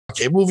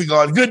Okay, moving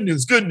on. Good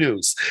news, good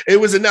news. It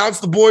was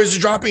announced the boys are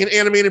dropping an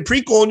animated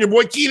prequel, and your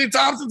boy Kenan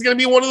Thompson is going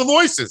to be one of the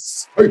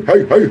voices. Hey.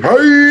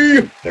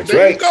 That's there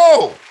right. You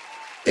go.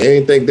 I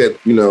didn't think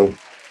that,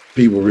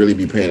 people really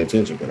be paying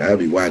attention, but I'll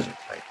be watching.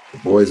 Like, the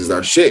boys is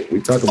our shit.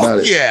 We talk about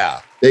it.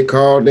 Yeah. They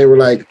called, they were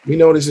like,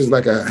 this is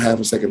like a half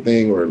a second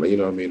thing, or,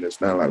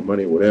 it's not a lot of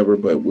money or whatever,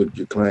 but would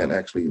your client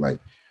actually like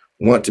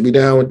want to be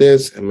down with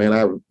this? And man,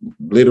 I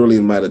literally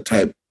might have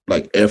typed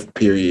like F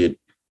period,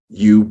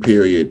 U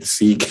period,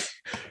 C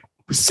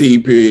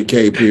period,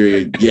 K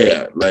period.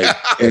 Yeah. Like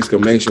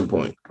exclamation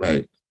point,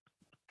 like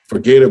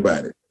forget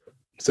about it.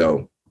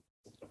 So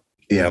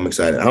yeah, I'm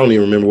excited. I don't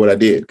even remember what I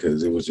did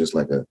because it was just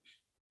like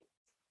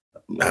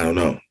I don't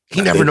know. He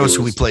never knows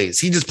who he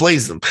plays. He just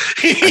plays them.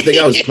 I think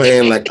I was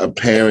playing like a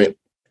parent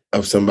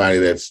of somebody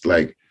that's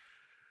like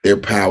their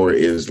power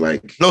is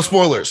like no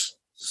spoilers.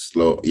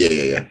 Slow.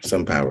 Yeah.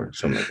 Some power,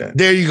 something like that.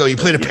 There you go. You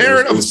played a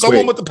parent of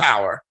someone with the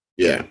power.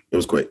 Yeah, it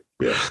was quick.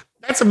 Yeah.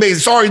 That's amazing.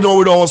 Sorry,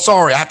 know-it-all.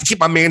 Sorry. I have to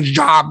keep my man's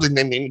job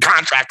and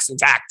contracts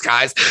intact,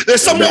 guys.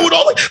 There's some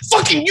know-it-all like,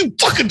 you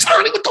fucking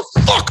Tani. What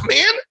the fuck,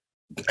 man?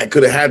 I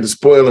could have had the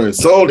spoiler and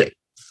sold it.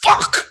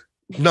 Fuck.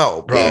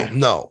 No, bro. Yeah.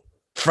 No.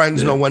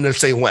 Friends know when to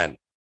say when.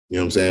 You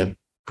know what I'm saying?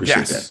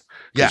 Appreciate that.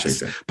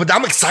 Yes, but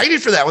I'm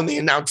excited for that when they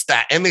announced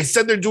that. And they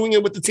said they're doing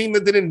it with the team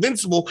that did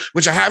Invincible,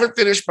 which I haven't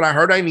finished, but I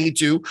heard I need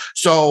to.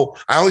 So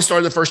I only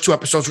started the first 2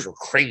 episodes, which were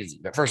crazy.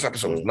 The first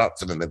episode was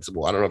nuts of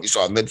Invincible. I don't know if you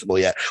saw Invincible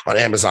yet on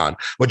Amazon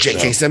with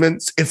J.K.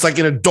 Simmons. It's like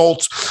an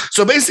adult.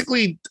 So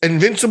basically,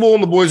 Invincible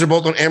and The Boys are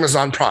both on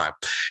Amazon Prime.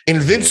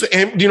 And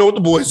you know what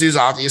The Boys is?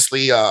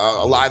 Obviously, a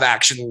live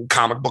action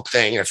comic book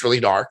thing. It's really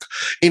dark.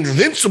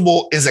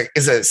 Invincible is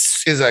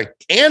a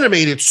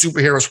animated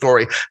superhero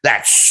story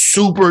that's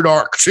super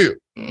dark too.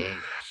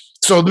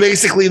 So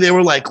basically they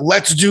were like,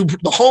 let's do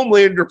the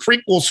Homelander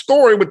prequel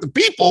story with the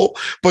people,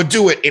 but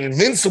do it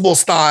Invincible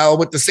style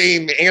with the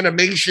same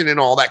animation and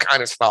all that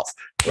kind of stuff.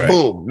 Right.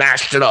 Boom,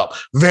 mashed it up.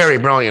 Very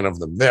brilliant of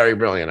them. Very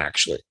brilliant,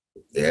 actually.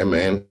 Yeah,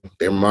 man.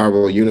 They're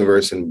Marvel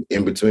universe in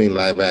between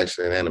live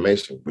action and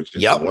animation, which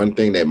is the one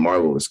thing that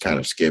Marvel is kind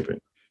of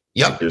skipping.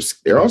 Yep. Like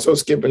they're also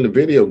skipping the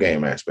video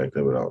game aspect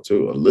of it all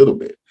too, a little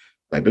bit.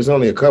 Like there's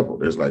only a couple.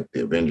 There's like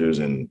the Avengers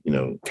and,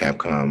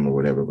 Capcom or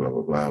whatever, blah,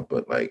 blah, blah.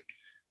 But like,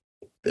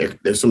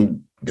 there's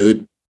some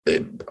good,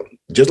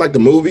 just like the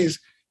movies,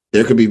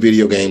 there could be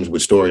video games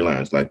with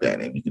storylines like that.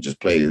 And you could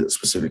just play a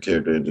specific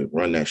character and just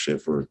run that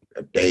shit for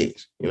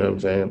days. You know what I'm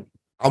saying?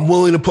 I'm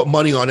willing to put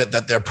money on it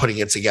that they're putting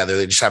it together.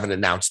 They just haven't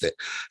announced it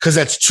because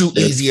that's too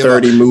easy.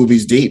 30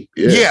 movies deep.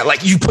 Yeah,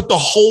 like you put the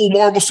whole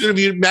Marvel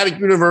Cinematic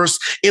Universe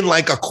in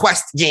like a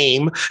quest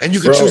game, and you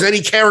can choose any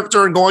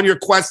character and go on your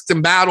quests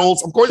and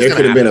battles. Of course, there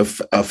could have been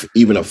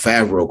even a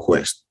Favreau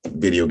quest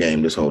video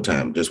game this whole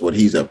time. Just what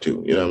he's up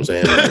to. You know what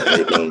I'm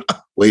saying? Like,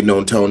 waiting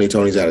on Tony.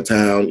 Tony's out of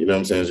town. You know what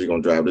I'm saying? So you're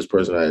gonna drive this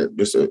person out.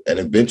 Just an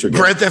adventure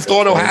game. Grand Theft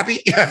Auto happy?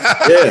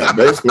 Yeah,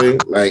 basically,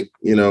 like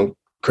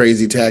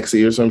Crazy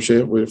Taxi or some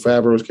shit with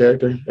Favreau's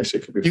character. That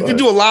shit could be fun. You can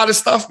do a lot of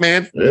stuff,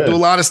 man. You can do a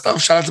lot of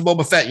stuff. Shout out to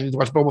Boba Fett. You need to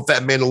watch Boba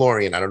Fett and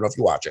Mandalorian. I don't know if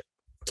you watch it.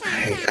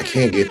 I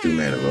can't get through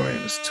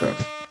Mandalorian. It's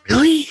tough.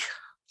 Really?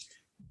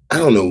 I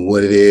don't know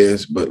what it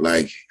is, but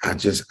like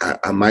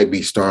I might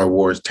be Star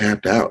Wars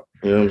tapped out.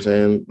 You know what I'm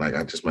saying? Like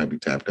I just might be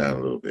tapped out a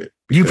little bit.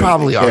 You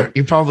probably are.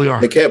 You probably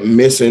are. They kept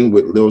missing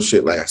with little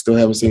shit. Like I still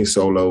haven't seen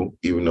Solo,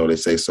 even though they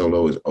say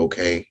Solo is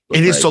okay.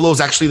 It is. Solo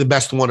is actually the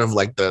best one of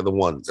like the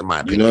ones in my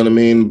opinion. You know what I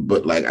mean?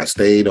 But like I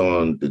stayed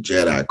on the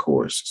Jedi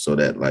course, so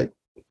that like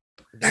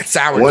that's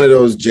our one of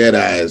those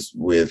Jedis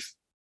with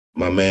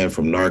my man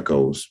from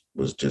Narcos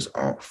was just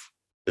off.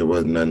 There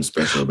wasn't nothing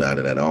special about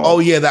it at all. Oh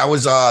yeah, that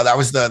was the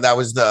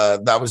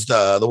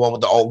one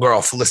with the old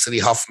girl Felicity,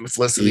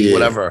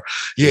 whatever.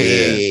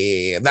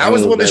 Yeah. That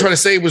was the one they tried to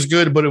say was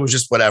good, but it was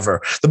just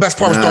whatever. The best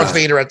part was Darth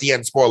Vader at the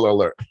end. Spoiler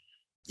alert.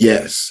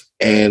 Yes,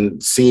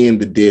 and seeing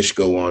the dish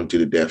go on to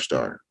the Death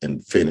Star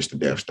and finish the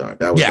Death Star.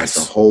 That was like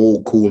the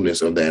whole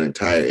coolness of that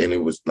entire. And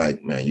it was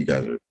like, man, you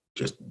guys are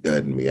just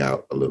dudding me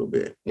out a little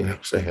bit. You know what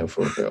I'm saying?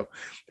 For real.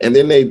 And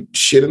then they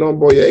shitted on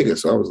Boyega,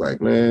 so I was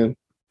like, man.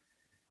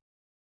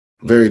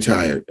 Very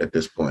tired at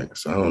this point.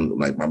 So I don't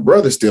like my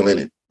brother's still in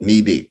it,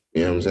 knee deep.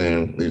 You know what I'm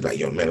saying? He's like,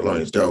 yo,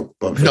 Mandalorian is dope.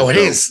 No, it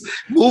is.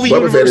 Movie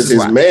Boba Fett is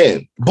his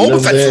man. Boba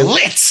Fett's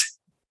lit.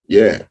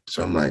 Yeah.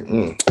 So I'm like,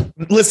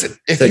 listen,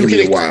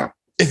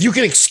 if you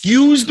can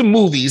excuse the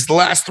movies, the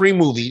last 3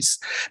 movies,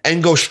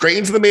 and go straight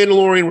into the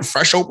Mandalorian with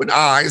fresh open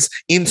eyes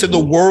into the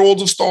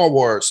world of Star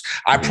Wars,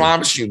 I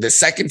promise you, the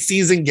second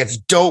season gets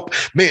dope.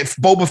 Man, if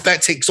Boba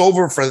Fett takes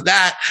over for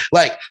that,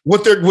 like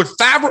with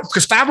Favreau,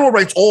 because Favreau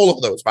writes all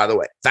of those, by the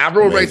way.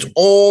 Favreau writes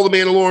all the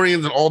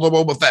Mandalorians and all the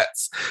Boba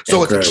Fetts.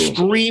 So it's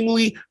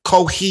extremely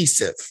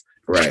cohesive.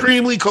 Right.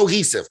 Extremely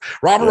cohesive.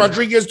 Robert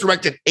Rodriguez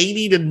directed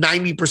 80 to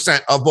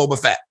 90% of Boba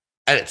Fett,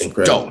 and it's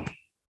dope.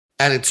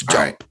 And it's dope.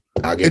 Right.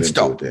 It's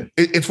dope.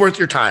 It's worth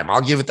your time.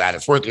 I'll give it that.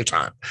 It's worth your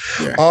time.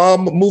 Yeah.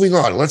 Moving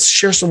on. Let's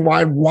share some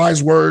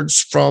wise words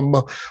from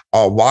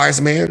a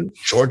wise man,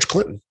 George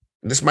Clinton.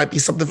 This might be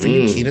something for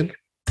you, Kenan.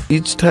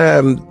 Each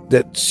time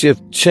that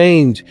shift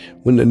change,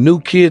 when the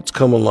new kids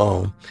come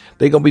along,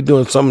 they're going to be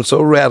doing something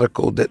so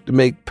radical that to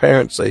make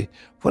parents say,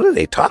 what are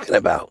they talking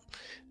about?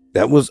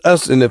 That was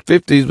us in the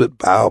 50s with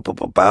pow, pow,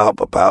 pow, pow,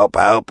 pow, pow,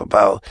 pow, pow,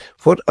 pow.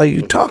 What are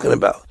you talking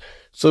about?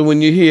 So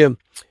when you hear,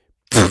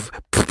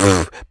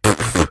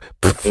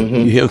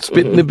 you hear them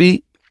spitting the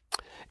beat,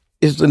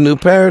 it's the new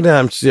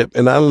paradigm shift.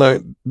 And I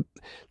learned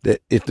that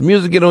if the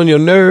music get on your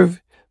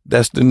nerve,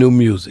 that's the new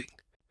music.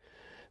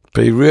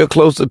 Pay real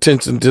close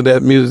attention to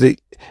that music.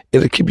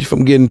 It'll keep you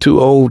from getting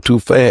too old too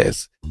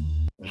fast.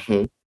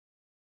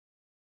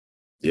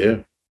 Yeah.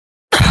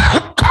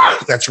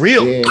 That's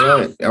real. Yeah,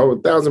 right.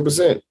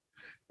 1,000%.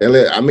 And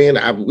I mean,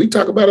 we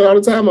talk about it all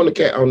the time on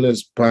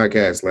this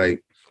podcast.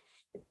 Like,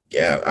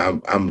 yeah,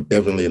 I'm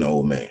definitely an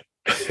old man.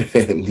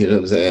 You know what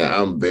I'm saying?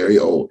 I'm very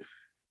old.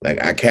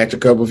 Like, I catch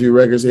a few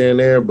records here and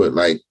there, but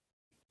like,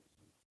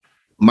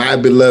 my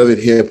beloved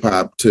hip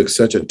hop took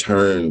such a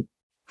turn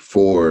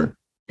for,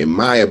 in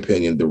my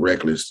opinion, the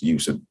reckless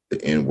use of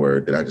the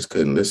N-word that I just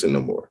couldn't listen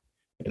no more.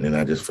 And then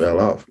I just fell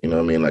off. You know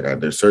what I mean? Like,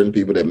 there's certain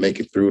people that make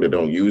it through that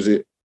don't use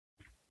it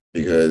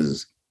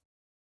because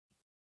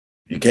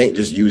you can't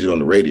just use it on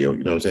the radio.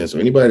 You know what I'm saying? So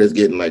anybody that's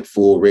getting like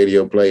full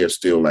radio play are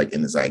still like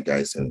in the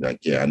zeitgeist and like,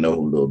 yeah, I know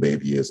who Lil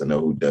Baby is. I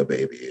know who Da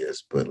Baby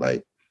is. But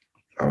like,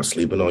 I was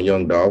sleeping on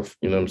Young Dolph.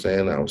 You know what I'm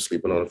saying? I was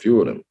sleeping on a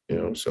few of them, you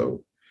know?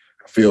 So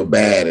I feel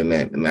bad in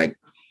that. And like,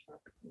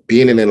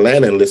 being in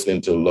Atlanta and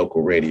listening to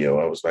local radio,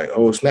 I was like,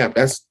 oh, snap,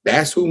 that's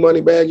who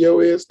Moneybagg Yo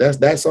is? That's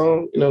that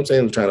song? You know what I'm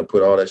saying? I'm trying to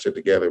put all that shit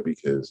together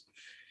because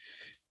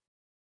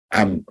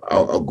I'm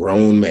a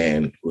grown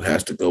man who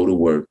has to go to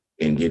work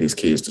and get his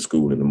kids to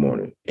school in the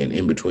morning. And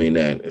in between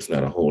that, it's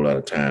not a whole lot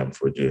of time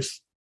for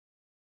just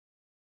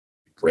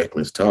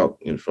reckless talk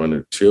in front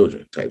of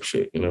children type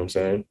shit. You know what I'm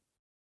saying?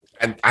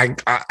 And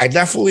I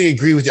definitely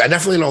agree with you. I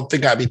definitely don't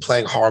think I'd be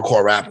playing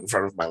hardcore rap in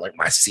front of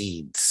my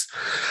seeds,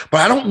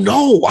 but I don't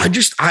know. I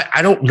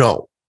don't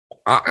know.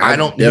 I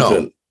don't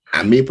know.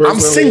 Me personally, I'm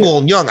single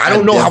and young. I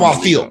don't know how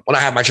I'll feel when I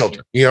have my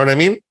children. You know what I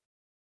mean?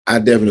 I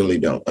definitely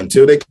don't.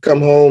 Until they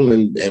come home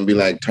and be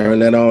like, turn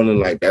that on and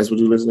like, that's what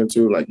you're listening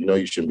to. Like, you know,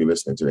 you shouldn't be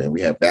listening to that. And we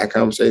have that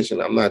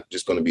conversation. I'm not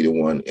just going to be the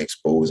one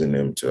exposing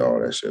them to all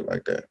that shit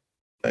like that.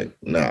 Like,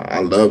 nah, I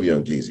love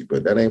Young Jeezy,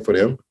 but that ain't for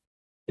them.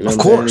 You know, of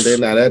course, they're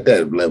not at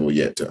that level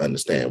yet to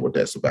understand what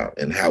that's about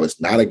and how it's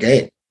not a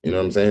game. You know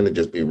what I'm saying? To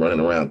just be running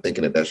around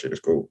thinking that shit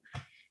is cool.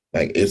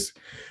 Like, it's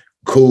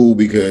cool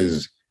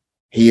because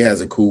he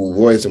has a cool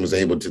voice and was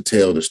able to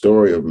tell the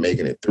story of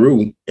making it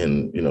through.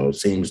 And, you know, it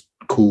seems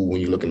cool when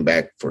you're looking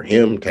back for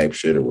him type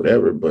shit or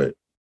whatever. But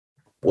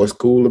what's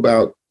cool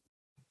about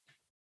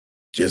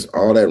just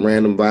all that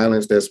random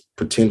violence that's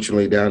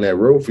potentially down that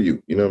road for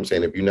you? You know what I'm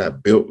saying? If you're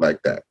not built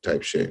like that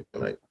type shit,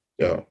 like,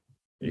 yo,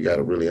 you got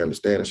to really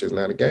understand it's just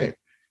not a game.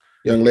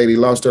 Young lady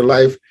lost her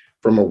life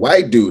from a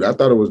white dude. I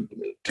thought it was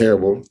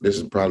terrible. This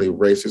is probably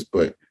racist,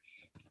 but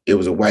it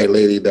was a white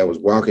lady that was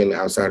walking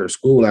outside her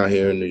school out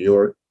here in New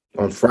York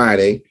on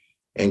Friday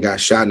and got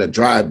shot in a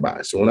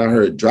drive-by. So when I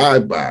heard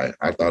drive-by,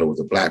 I thought it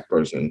was a black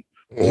person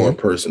or a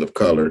person of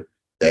color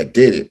that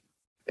did it.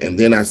 And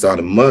then I saw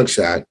the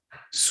mugshot,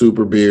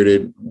 super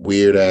bearded,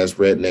 weird-ass,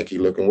 rednecky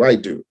looking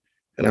white dude.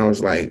 And I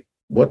was like,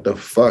 what the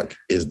fuck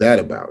is that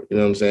about? You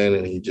know what I'm saying?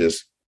 And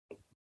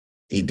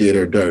he did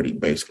her dirty,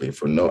 basically,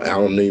 for I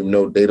don't even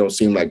know, they don't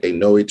seem like they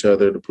know each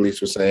other, the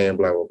police were saying,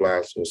 blah, blah,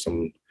 blah. So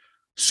some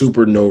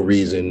super no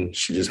reason.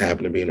 She just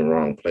happened to be in the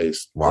wrong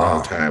place,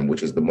 wrong time,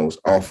 which is the most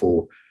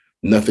awful,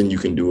 nothing you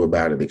can do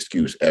about it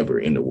excuse ever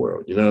in the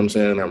world. You know what I'm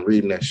saying? I'm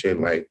reading that shit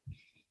like,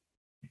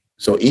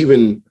 so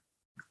even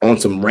on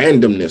some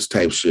randomness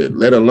type shit,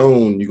 let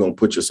alone you're going to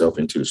put yourself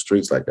into the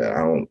streets like that.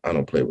 I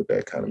don't play with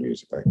that kind of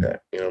music like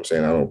that. You know what I'm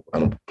saying? I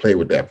don't play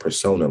with that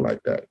persona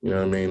like that. You know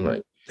what I mean?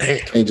 Like, you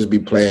can't just be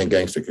playing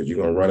gangster because you're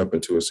going to run up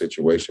into a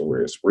situation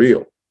where it's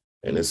real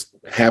and it's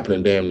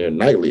happening damn near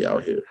nightly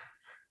out here,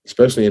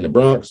 especially in the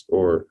Bronx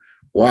or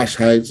Wash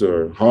Heights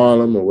or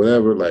Harlem or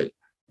whatever, like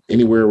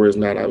anywhere where it's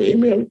not. I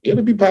mean,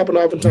 it'll be popping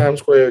off in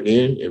Times Square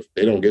again if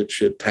they don't get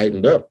shit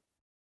tightened up.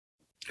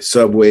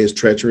 Subway is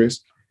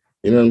treacherous.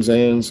 You know what I'm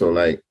saying? So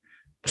like,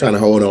 I'm trying to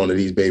hold on to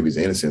these babies'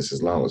 innocence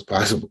as long as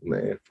possible,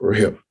 man, for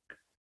real.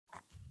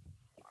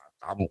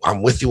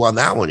 I'm with you on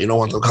that one. You don't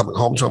want them coming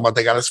home talking about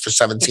they got us for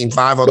 17.5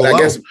 on the low. I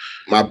guess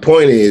my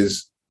point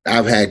is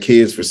I've had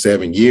kids for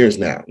 7 years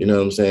now. You know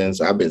what I'm saying?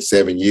 So I've been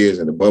 7 years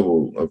in the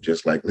bubble of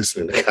just like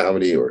listening to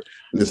comedy or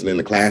listening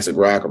to classic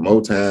rock or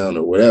Motown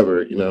or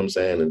whatever, you know what I'm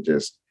saying? And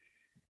just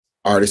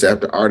artist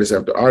after artist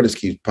after artist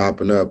keeps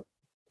popping up.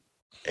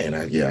 And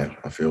I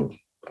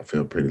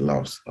feel pretty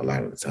lost a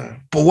lot of the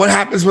time. But what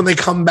happens when they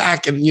come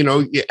back and, you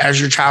know, as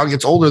your child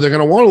gets older, they're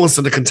going to want to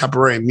listen to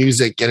contemporary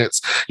music and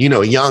it's, you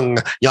know, young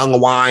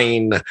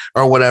wine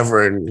or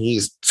whatever. And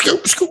he's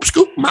scoop, scoop,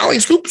 scoop, Molly,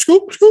 scoop,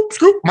 scoop, scoop,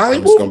 scoop, Molly.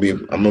 I'm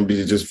going to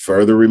be just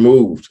further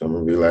removed. I'm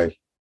going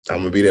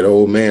to be that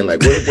old man.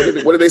 Like,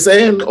 what are they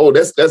saying? Oh,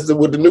 that's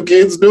what the new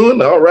kids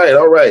doing. All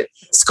right.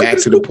 Back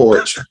to the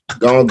porch.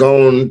 Go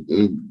on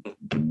and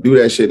do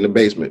that shit in the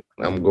basement.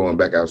 I'm going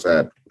back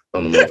outside.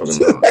 on the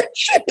motherfucking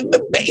Shit in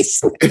the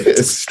basement.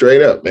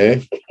 Straight up,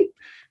 man.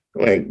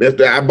 Like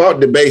I bought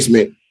the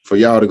basement for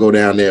y'all to go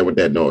down there with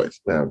that noise.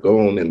 Now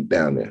go on in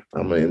down there.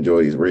 I'm gonna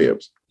enjoy these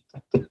ribs.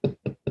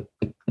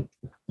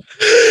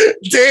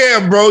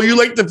 Damn, bro, you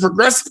like the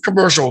progressive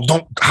commercial.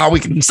 Don't how we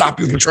can stop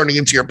you from turning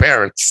into your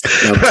parents.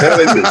 I'm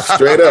telling you,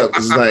 straight up.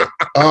 It's like,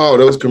 oh,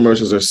 those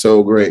commercials are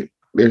so great.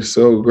 They're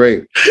so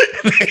great.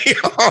 They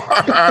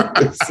are.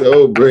 It's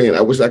so brilliant.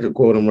 I wish I could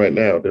quote them right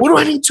now. What do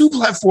I need 2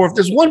 ply for if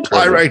there's 1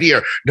 ply right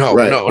here? No,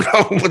 no,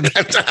 put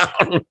that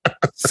down.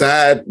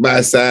 Side by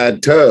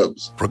side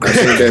tubs. I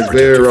think that's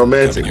very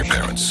romantic. Your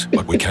parents,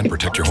 but we can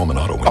protect your home and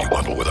auto when you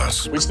bundle with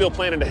us. We still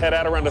planning to head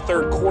out around the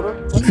third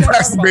quarter.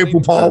 That's the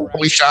Maple Paul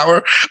when we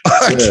shower.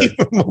 Keep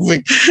it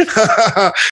moving.